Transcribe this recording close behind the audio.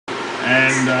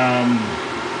And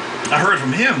I heard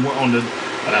from him on the,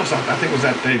 I think it was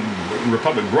at the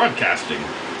Republic Broadcasting,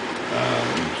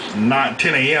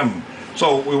 10 a.m.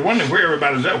 So we're wondering where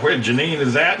everybody's at, where Janine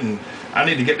is at, and I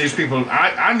need to get these people.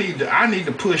 I need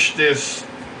to push this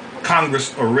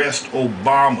Congress Arrest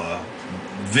Obama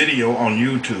video on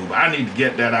YouTube. I need to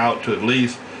get that out to at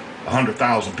least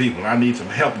 100,000 people. I need some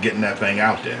help getting that thing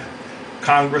out there.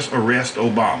 Congress Arrest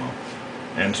Obama.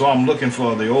 And so I'm looking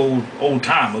for the old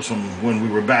timers from when we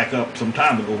were back up some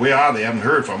time ago. Where are they? I haven't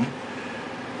heard from them.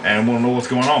 And want to know what's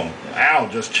going on. Al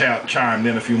just chimed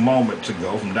in a few moments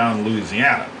ago from down in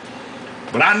Louisiana.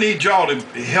 But I need y'all to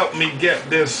help me get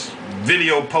this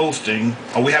video posting.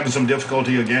 Are we having some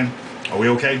difficulty again? Are we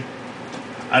okay?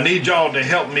 I need y'all to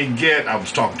help me get, I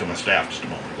was talking to my staff just a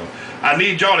moment ago. I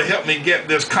need y'all to help me get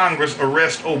this Congress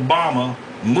Arrest Obama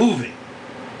movie.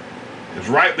 It's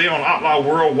right there on Outlaw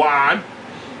Worldwide.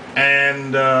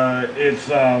 And it's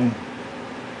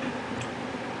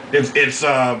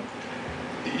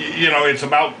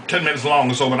about 10 minutes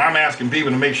long or so, but I'm asking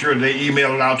people to make sure they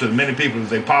email it out to as many people as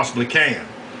they possibly can.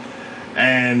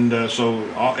 And so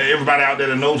everybody out there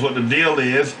that knows what the deal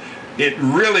is, it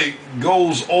really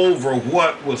goes over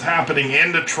what was happening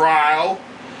in the trial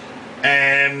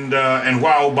and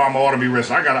why Obama ought to be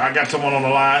arrested. I got someone on the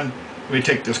line. Let me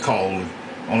take this call.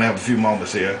 Only have a few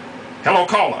moments here. Hello,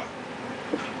 caller.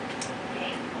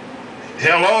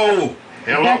 Hello.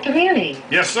 Hello. Dr. Manning.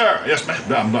 Yes, sir. Yes,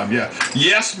 ma'am. Yeah.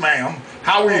 Yes, ma'am.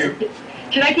 How are you?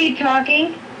 Should I keep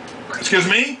talking? Excuse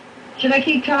me? Should I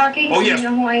keep talking? Oh, yes. Do you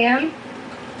know who I am?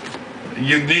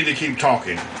 You need to keep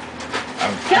talking.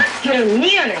 Dr.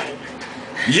 Manning.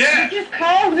 Yeah. You just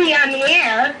called me on the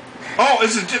air. Oh,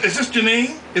 is this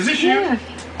Janine? Is this you? Yes.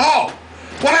 Oh,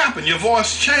 what happened? Your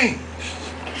voice changed.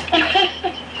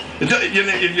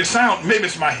 You sound, maybe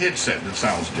it's my headset that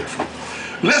sounds different.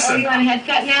 Listen. Oh, you on a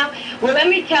headset now? Well, let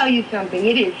me tell you something.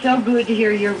 It is so good to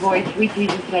hear your voice. Sweet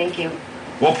Jesus, thank you.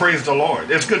 Well, praise the Lord.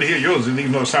 It's good to hear yours,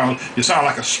 even though you sound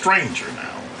like a stranger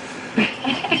now.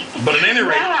 But at any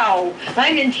rate... Wow,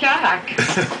 I'm in shock.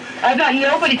 I thought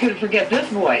nobody could forget this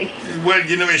voice. Well,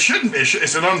 it shouldn't be.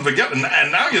 It's an unforgettable.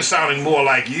 And now you're sounding more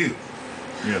like you,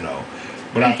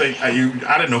 But I think I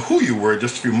didn't know who you were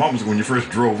just a few moments ago when you first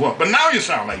drove up. But now you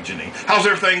sound like Janine. How's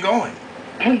everything going?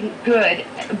 Good.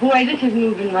 Boy, this is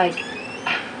moving like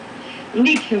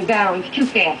leaps and bounds too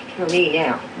fast for me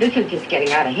now. This is just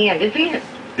getting out of hand, isn't it?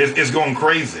 It's going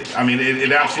crazy. I mean,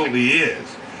 it absolutely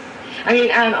is. I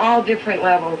mean, on all different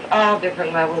levels.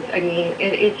 I mean,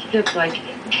 it's just like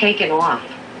taken off.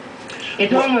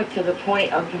 It's almost to the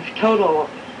point of total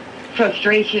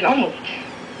frustration, almost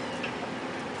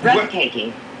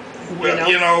breathtaking. Well,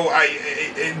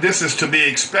 this is to be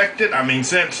expected. I mean,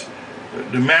 since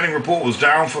the Manning Report was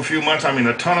down for a few months, I mean,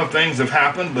 a ton of things have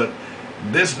happened, but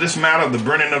this matter of the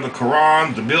burning of the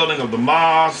Quran, the building of the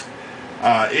mosque,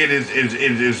 it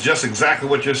is just exactly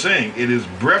what you're saying. It is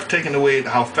breathtaking the way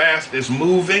how fast it's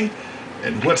moving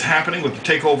and what's happening with the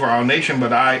takeover of our nation.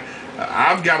 But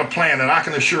I've got a plan, and I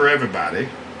can assure everybody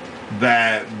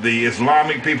that the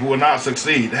Islamic people will not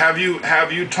succeed. Have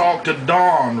you talked to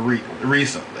Dawn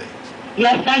recently?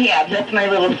 Yes, I have. That's my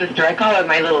little sister. I call her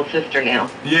my little sister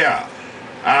now. Yeah.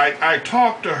 I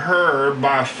talked to her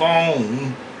by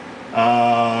phone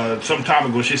some time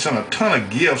ago. She sent a ton of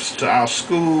gifts to our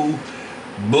school,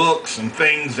 books and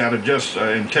things that are just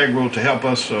integral to help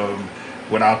us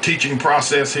with our teaching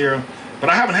process here.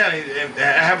 But I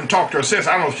haven't talked to her since.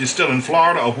 I don't know if she's still in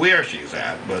Florida or where she's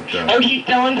at. But she's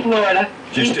still in Florida.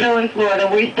 She's still in Florida.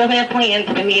 We still have plans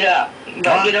to meet up.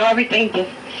 But everything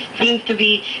just seems to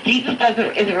be, Jesus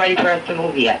isn't ready for us to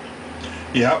move yet.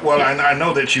 Yeah, well, I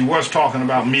know that she was talking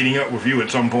about meeting up with you at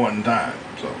some point in time.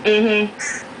 So.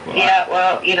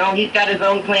 Well, he's got his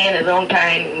own plan, his own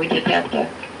time, and we just have to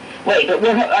wait. But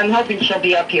I'm hoping she'll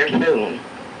be up here soon.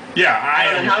 Yeah, I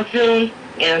don't know how soon.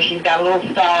 She's got a little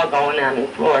stall going on in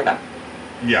Florida.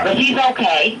 Yeah. But she's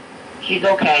okay. She's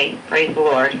okay. Praise the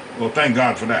Lord. Well, thank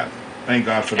God for that. Thank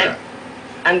God for that.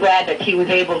 I'm glad that she was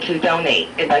able to donate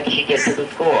like she did to the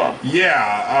school.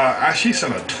 Yeah, she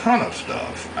sent a ton of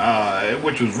stuff,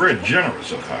 which was very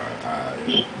generous of her.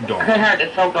 Her heart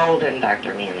is so golden,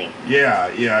 Dr. Manning.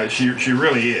 Yeah, she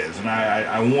really is, and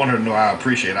I want her to know I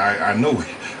appreciate it. I know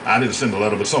I didn't send the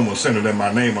letter, but someone sent it in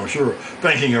my name, I'm sure,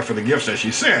 thanking her for the gifts that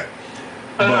she sent.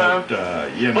 But,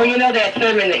 Well, that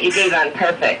sermon that you gave on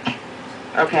perfect,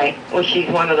 okay? Well, she's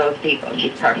one of those people.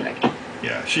 She's perfect.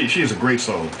 Yeah, she's a great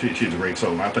soul. She's a great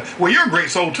soul. Well, you're a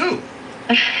great soul, too.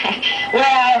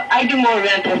 Well, I do more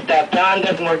rental stuff. Don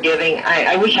does more giving.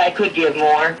 I wish I could give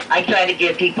more. I try to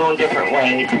give people in different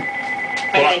ways.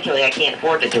 Financially, I can't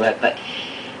afford to do it, but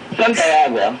someday I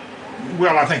will.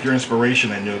 Well, I think your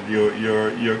inspiration and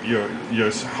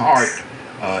your heart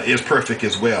is perfect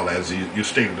as well, as you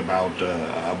stated about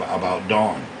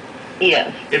Dawn.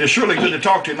 Yes. It is surely good to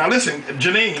talk to you. Now, listen,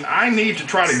 Janine, I need to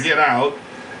try to get out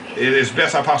as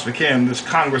best I possibly can this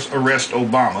Congress arrest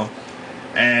Obama,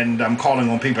 and I'm calling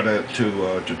on people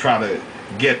to try to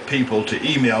get people to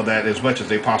email that as much as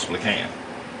they possibly can.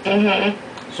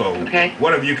 Mm-hmm. So, okay.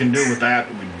 Whatever you can do with that,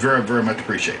 we very, very much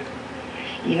appreciate it.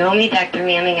 You know me, Dr.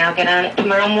 Manning. I'll get on it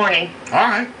tomorrow morning. All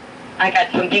right. I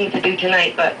got some things to do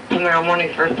tonight, but tomorrow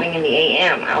morning, first thing in the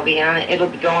a.m., I'll be on it. It'll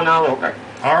be going all over.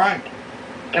 All right.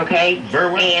 Okay?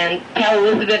 Very well. And tell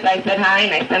Elizabeth I said hi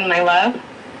and I send my love.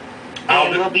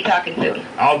 And we'll be talking soon.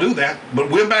 I'll do that. But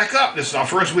we're back up. This is our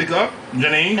first week up,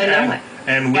 Janine.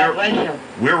 And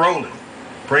we're rolling.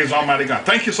 Praise Almighty God.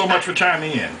 Thank you so much for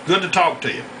chiming in. Good to talk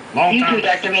to you. Long you time. You too,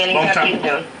 Dr. Manning. Talk to you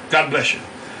soon. God bless you.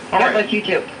 All right. God bless you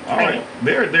too. All right.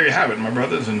 There you have it, my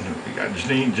brothers. And we got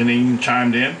Janine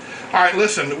chimed in. All right,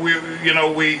 listen,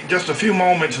 we just a few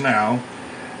moments now.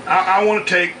 I want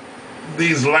to take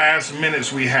these last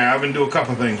minutes we have and do a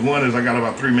couple of things. One is I got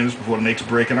about 3 minutes before the next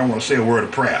break, and I want to say a word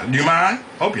of prayer. Do you mind?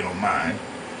 Hope you don't mind.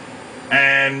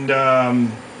 And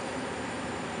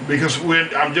because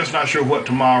I'm just not sure what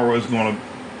tomorrow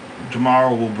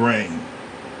will bring.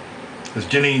 As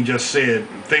Janine just said,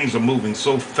 things are moving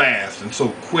so fast and so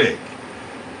quick,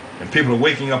 and people are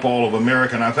waking up all over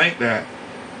America. And I think that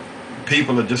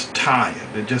people are just tired.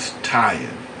 They're just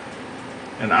tired.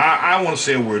 And I want to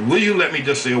say a word. Will you let me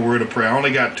just say a word of prayer? I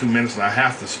only got 2 minutes and I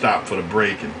have to stop for the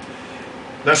break. And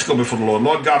let's go before the Lord.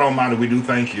 Lord God Almighty, we do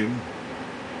thank you.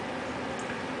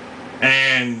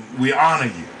 And we honor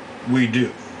you. We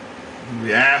do.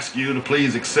 We ask you to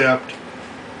please accept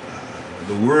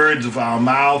the words of our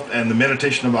mouth and the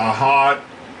meditation of our heart,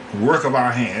 work of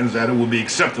our hands, that it will be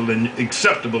acceptable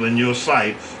in your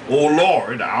sight, O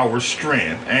Lord, our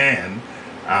strength and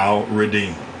our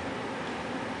Redeemer.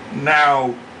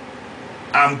 Now,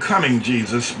 I'm coming,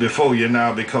 Jesus, before you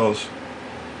now because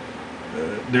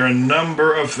there are a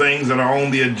number of things that are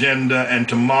on the agenda, and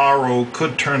tomorrow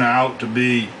could turn out to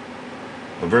be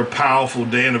a very powerful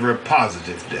day and a very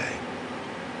positive day.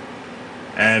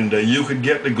 And you could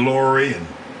get the glory,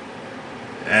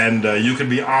 and you could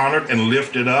be honored and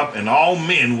lifted up, and all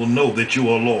men will know that you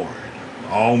are Lord.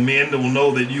 All men will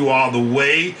know that you are the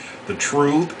way, the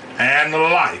truth, and the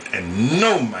life, and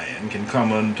no man can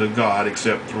come unto God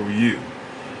except through you.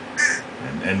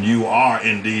 And you are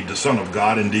indeed the Son of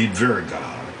God, indeed very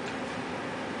God.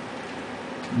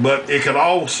 But it could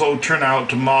also turn out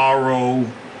tomorrow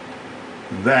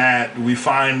that we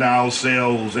find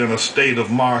ourselves in a state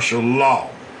of martial law.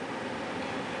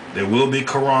 There will be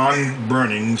Quran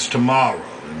burnings tomorrow.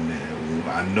 And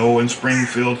I know in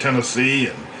Springfield, Tennessee,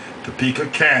 and Topeka,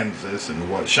 Kansas,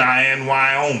 and Cheyenne,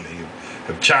 Wyoming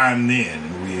have chimed in.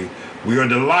 And we are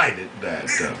delighted that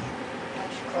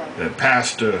that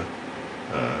Pastor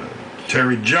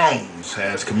Terry Jones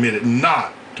has committed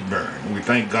not to burn. We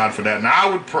thank God for that. And I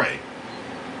would pray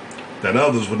that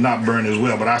others would not burn as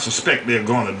well, but I suspect they're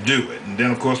going to do it. And then,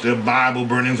 of course, there are Bible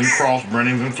burnings and cross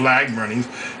burnings and flag burnings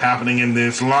happening in the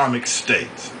Islamic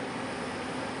states.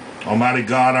 Almighty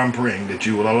God, I'm praying that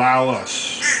you will allow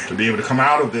us to be able to come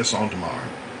out of this on tomorrow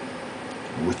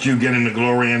with you getting the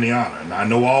glory and the honor. And I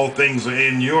know all things are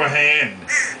in your hand.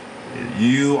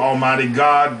 You, Almighty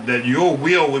God, that your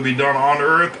will be done on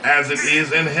earth as it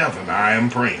is in heaven. I am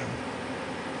praying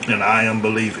and I am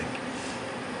believing.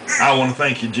 I want to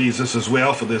thank you, Jesus, as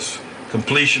well for this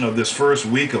completion of this first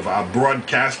week of our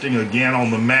broadcasting again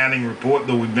on the Manning Report,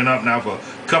 though we've been up now for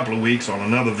a couple of weeks on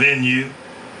another venue.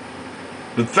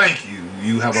 But thank you.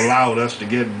 You have allowed us to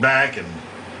get back, and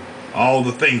all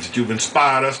the things that you've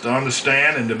inspired us to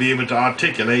understand and to be able to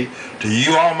articulate. To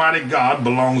you, Almighty God,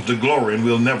 belongs the glory, and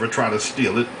we'll never try to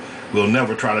steal it. We'll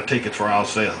never try to take it for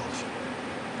ourselves.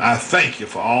 I thank you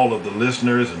for all of the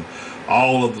listeners and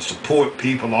all of the support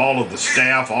people, all of the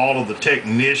staff, all of the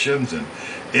technicians, and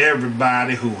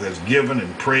everybody who has given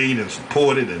and prayed and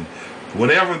supported, and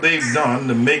whatever they've done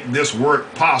to make this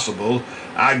work possible.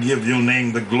 I give your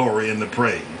name the glory and the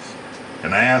praise.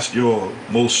 And I ask your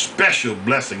most special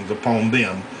blessings upon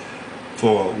them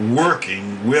for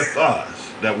working with us,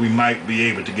 that we might be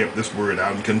able to get this word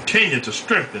out and continue to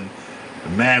strengthen the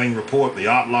Manning Report, the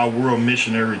Outlaw World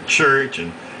Missionary Church,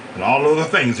 and all of the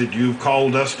things that you've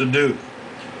called us to do,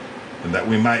 and that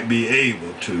we might be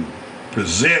able to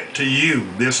present to you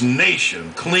this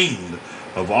nation cleaned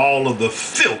of all of the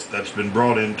filth that's been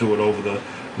brought into it over the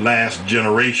last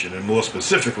generation, and more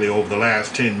specifically over the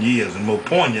last 10 years, and more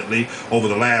poignantly over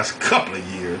the last couple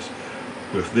of years,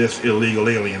 with this illegal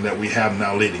alien that we have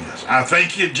now leading us. I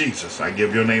thank you, Jesus. I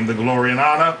give your name the glory and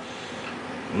honor.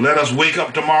 Let us wake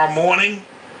up tomorrow morning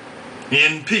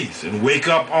in peace, and wake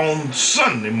up on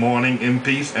Sunday morning in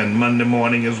peace, and Monday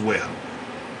morning as well.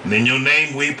 And in your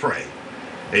name we pray.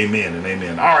 Amen and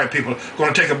amen. All right, people,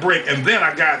 going to take a break, and then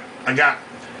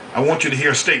I want you to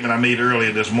hear a statement I made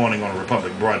earlier this morning on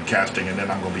Republic Broadcasting, and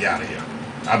then I'm going to be out of here.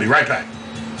 I'll be right back.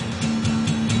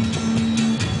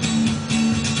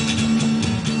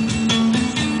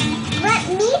 Let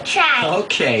me try.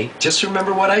 Okay, just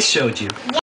remember what I showed you.